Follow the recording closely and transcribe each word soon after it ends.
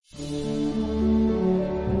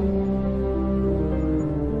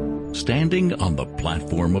standing on the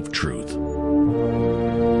platform of truth.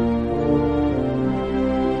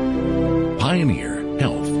 Pioneer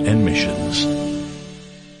Health and Missions.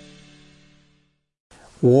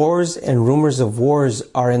 Wars and rumors of wars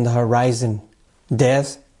are in the horizon.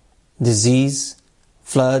 Death, disease,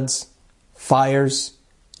 floods, fires,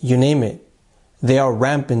 you name it. They are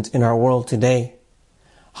rampant in our world today.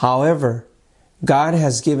 However, God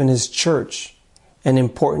has given His church an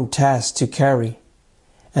important task to carry,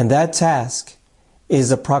 and that task is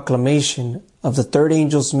the proclamation of the third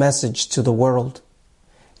angel's message to the world.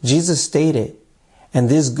 Jesus stated, "And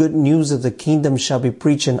this good news of the kingdom shall be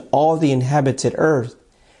preached in all the inhabited earth,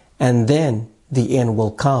 and then the end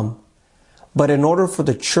will come." But in order for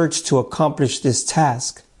the church to accomplish this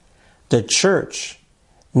task, the church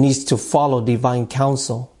needs to follow divine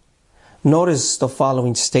counsel. Notice the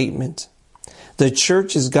following statement. The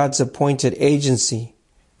church is God's appointed agency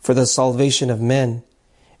for the salvation of men.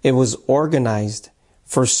 It was organized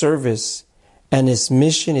for service, and its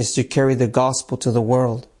mission is to carry the gospel to the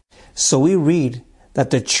world. So we read that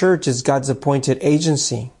the church is God's appointed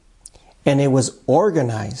agency, and it was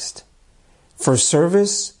organized for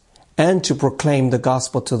service and to proclaim the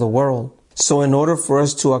gospel to the world. So in order for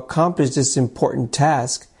us to accomplish this important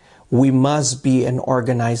task, we must be an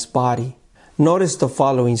organized body. Notice the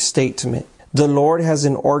following statement. The Lord has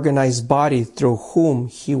an organized body through whom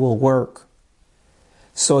He will work.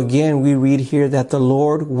 So again, we read here that the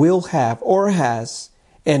Lord will have or has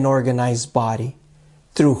an organized body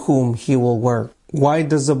through whom He will work. Why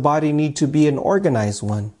does a body need to be an organized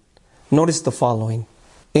one? Notice the following.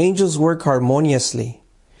 Angels work harmoniously.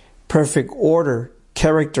 Perfect order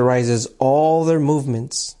characterizes all their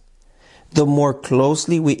movements. The more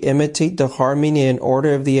closely we imitate the harmony and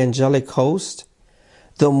order of the angelic host,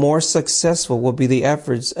 the more successful will be the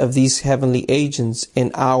efforts of these heavenly agents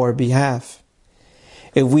in our behalf.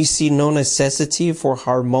 If we see no necessity for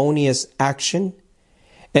harmonious action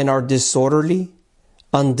and are disorderly,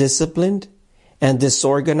 undisciplined, and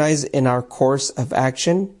disorganized in our course of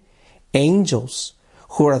action, angels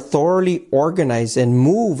who are thoroughly organized and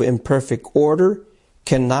move in perfect order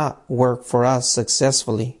cannot work for us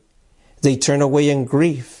successfully. They turn away in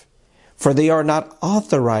grief, for they are not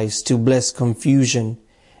authorized to bless confusion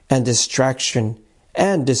and distraction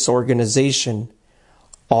and disorganization.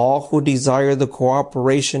 All who desire the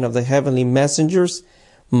cooperation of the heavenly messengers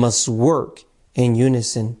must work in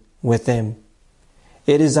unison with them.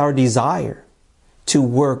 It is our desire to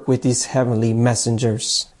work with these heavenly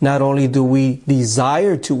messengers. Not only do we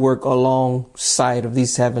desire to work alongside of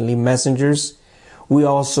these heavenly messengers, we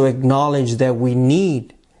also acknowledge that we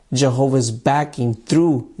need Jehovah's backing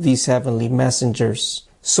through these heavenly messengers.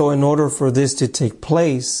 So in order for this to take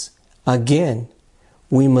place, again,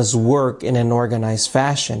 we must work in an organized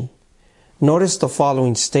fashion. Notice the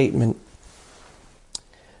following statement.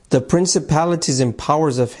 The principalities and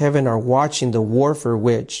powers of heaven are watching the warfare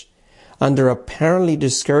which, under apparently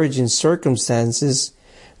discouraging circumstances,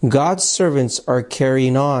 God's servants are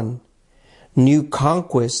carrying on. New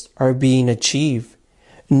conquests are being achieved,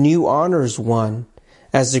 new honors won,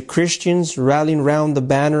 as the Christians rallying round the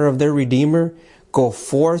banner of their Redeemer go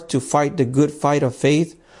forth to fight the good fight of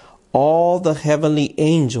faith. All the heavenly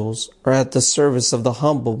angels are at the service of the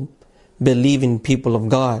humble, believing people of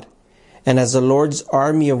God. And as the Lord's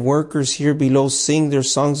army of workers here below sing their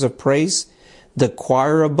songs of praise, the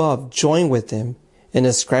choir above join with them in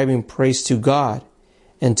ascribing praise to God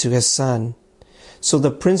and to His Son. So the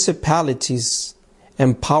principalities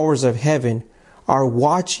and powers of heaven are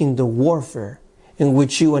watching the warfare in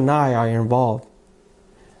which you and I are involved.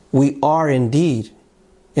 We are indeed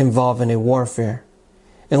involved in a warfare.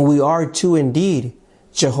 And we are too indeed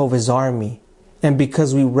Jehovah's army. And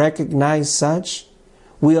because we recognize such,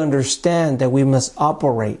 we understand that we must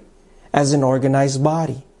operate as an organized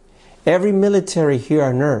body. Every military here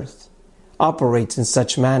on earth operates in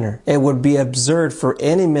such manner. It would be absurd for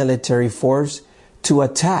any military force to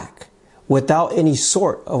attack without any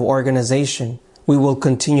sort of organization. We will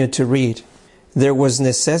continue to read. There was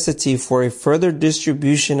necessity for a further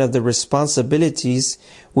distribution of the responsibilities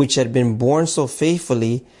which had been borne so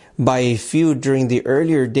faithfully by a few during the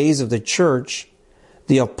earlier days of the church.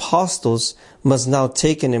 The apostles must now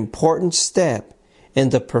take an important step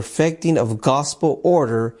in the perfecting of gospel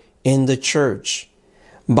order in the church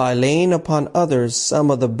by laying upon others some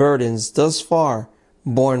of the burdens thus far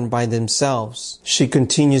borne by themselves. She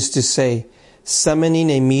continues to say, summoning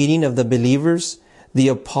a meeting of the believers, the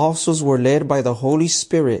apostles were led by the Holy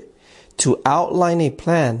Spirit to outline a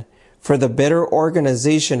plan for the better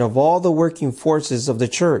organization of all the working forces of the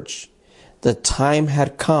church. The time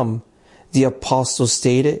had come, the apostles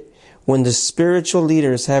stated, when the spiritual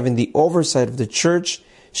leaders having the oversight of the church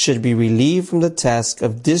should be relieved from the task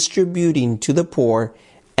of distributing to the poor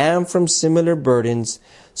and from similar burdens,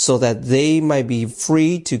 so that they might be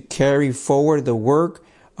free to carry forward the work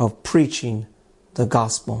of preaching the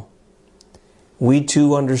gospel. We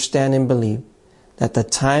too understand and believe that the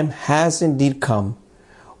time has indeed come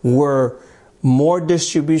where more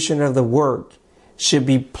distribution of the work should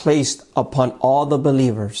be placed upon all the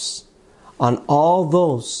believers, on all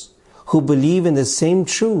those who believe in the same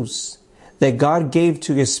truths that God gave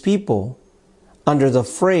to His people under the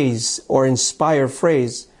phrase or inspired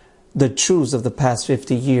phrase, the truths of the past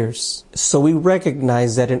 50 years. So we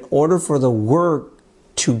recognize that in order for the work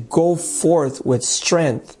to go forth with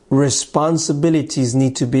strength, responsibilities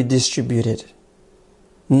need to be distributed.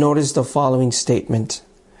 Notice the following statement.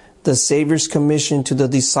 The Savior's commission to the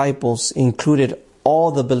disciples included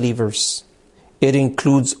all the believers. It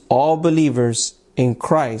includes all believers in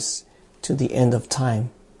Christ to the end of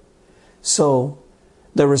time. So,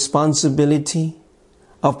 the responsibility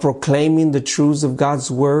of proclaiming the truths of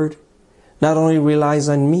God's Word not only relies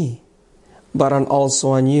on me, but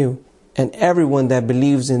also on you and everyone that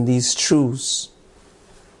believes in these truths.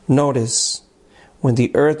 Notice, when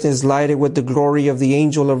the earth is lighted with the glory of the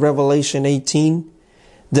angel of Revelation 18,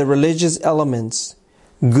 the religious elements,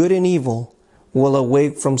 good and evil, will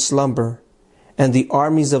awake from slumber, and the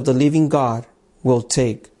armies of the living God will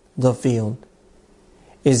take the field.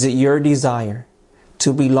 Is it your desire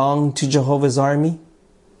to belong to Jehovah's army?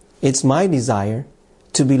 It's my desire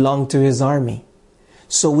to belong to His army.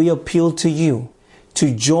 So we appeal to you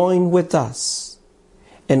to join with us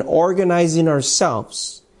in organizing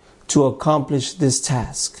ourselves to accomplish this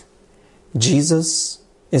task. Jesus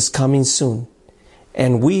is coming soon,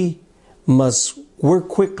 and we must work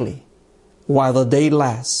quickly while the day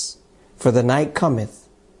lasts, for the night cometh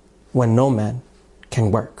when no man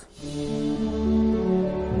can work.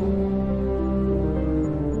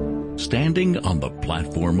 Standing on the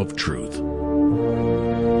platform of truth.